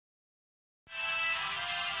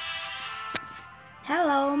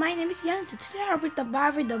Hello, my name is Yancy. Today I read the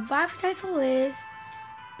Bible. The Bible title is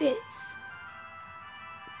this.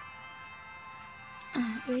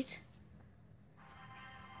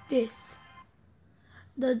 This.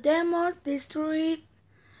 The demon destroyed.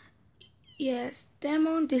 Yes,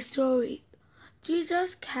 demon destroyed.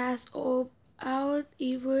 Jesus cast out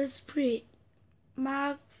evil spirit.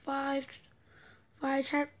 Mark 5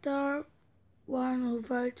 chapter 1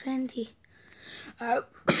 verse 20.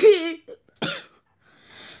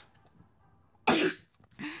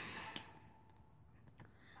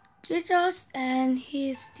 Jesus and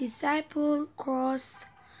his disciples crossed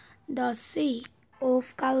the Sea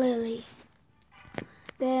of Galilee.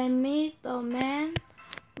 They meet a man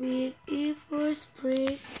with evil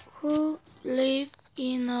spirit who lived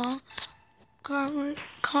in a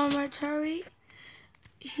cemetery.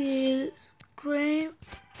 He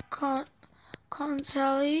screamed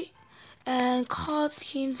constantly and cut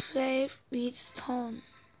himself with stone.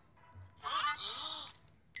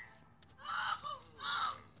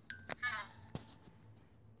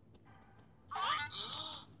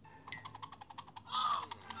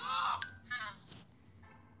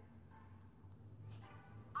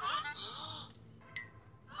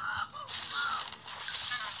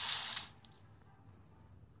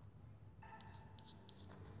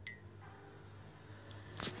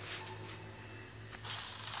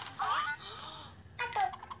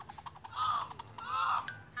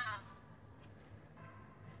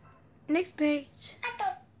 Next page.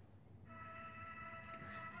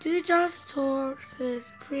 Jesus told his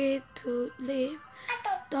spirit to leave.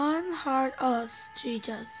 Don't hurt us,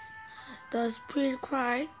 Jesus. The spirit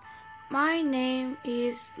cried, My name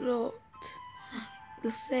is Lord.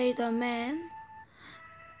 Said the man,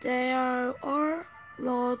 There are a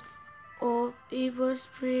lot of evil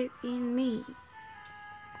spirit in me.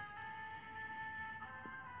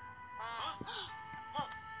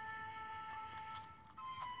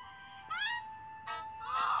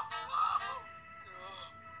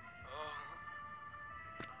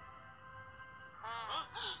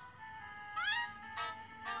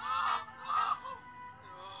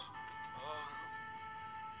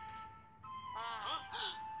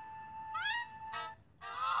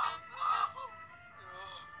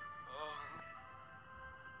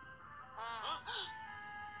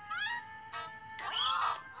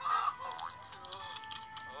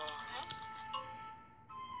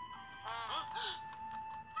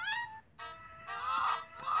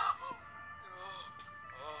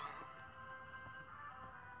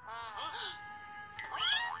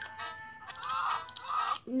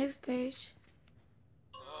 Next page.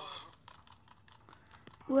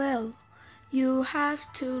 Well, you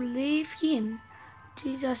have to leave him,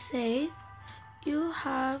 Jesus said. You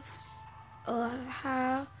have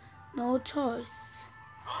no choice.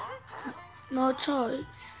 No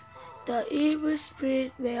choice. The evil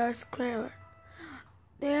spirit was scared.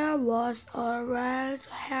 There was a red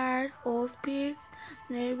herd of pigs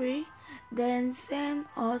nearby. Then send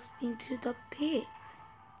us into the pit.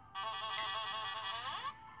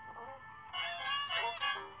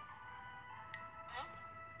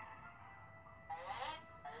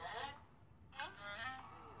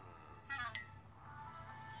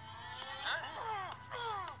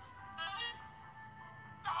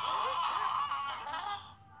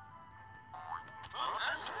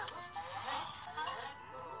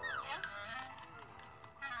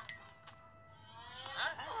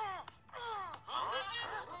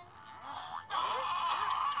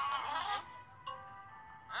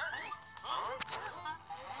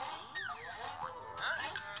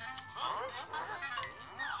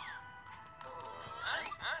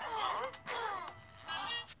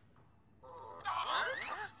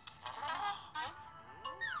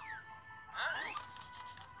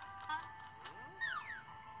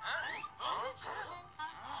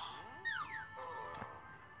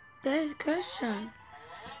 There's a question.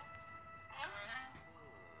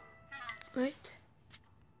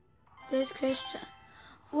 There's a question.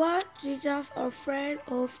 Was Jesus afraid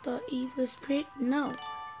of the evil spirit? No.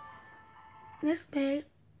 Next page.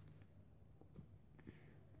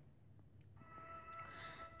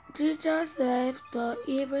 Jesus left the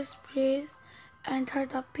evil spirit,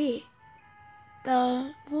 entered the pit.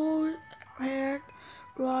 The whole herd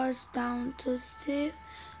rushed down the steep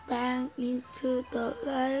bank into the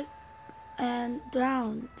lake and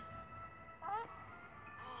drowned.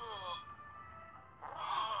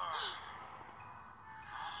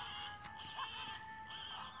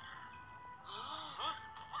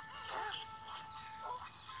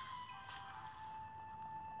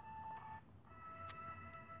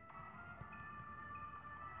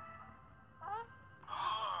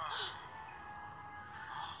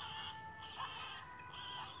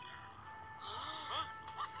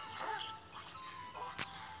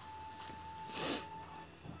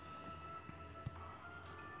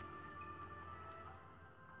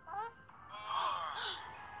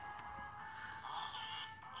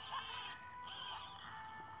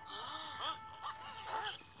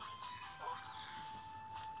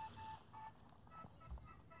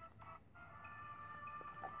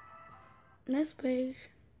 Next page.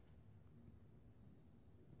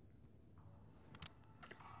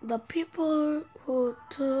 The people who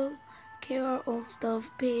took care of the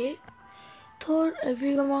pig told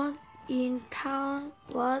everyone in town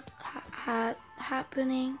what had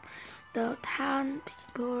happening. The town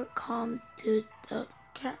people come to the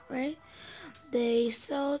carriage. They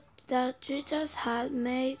thought that Jesus had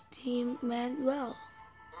made him man well.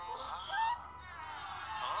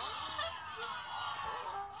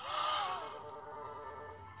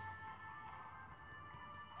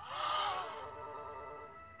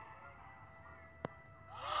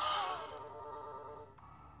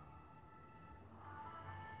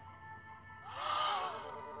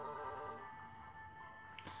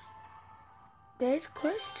 Next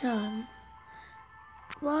question.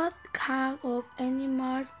 What kind of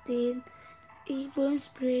animals did evil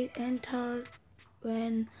spirits enter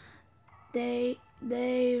when they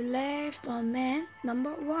left a man? Number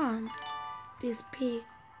 1 is pig.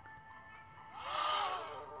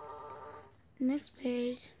 Next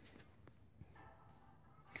page.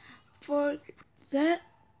 For that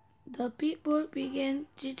the people began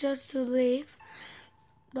Jesus to leave.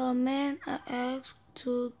 The man asked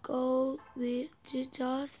to go with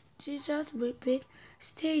Jesus. Jesus repeated,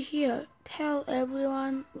 "Stay here. Tell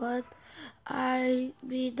everyone what I'll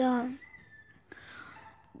be done."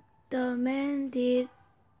 The man did,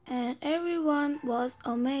 and everyone was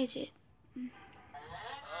amazed.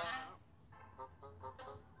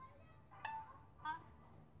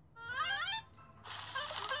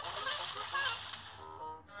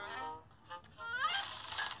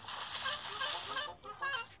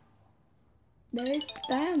 There's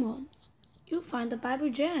diamond. You find the Bible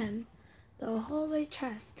gem, the holy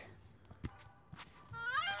chest.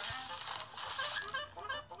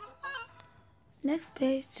 Next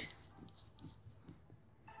page.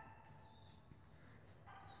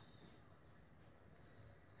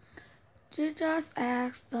 Jesus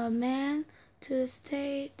asked the man to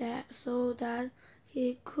stay there so that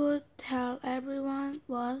he could tell everyone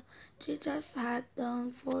what Jesus had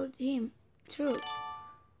done for him. True.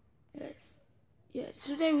 Yes.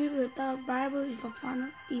 Today we read the Bible with a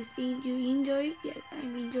fun. You enjoy it? Yes, I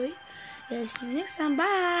enjoy it. Yes, see you next time.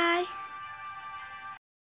 Bye.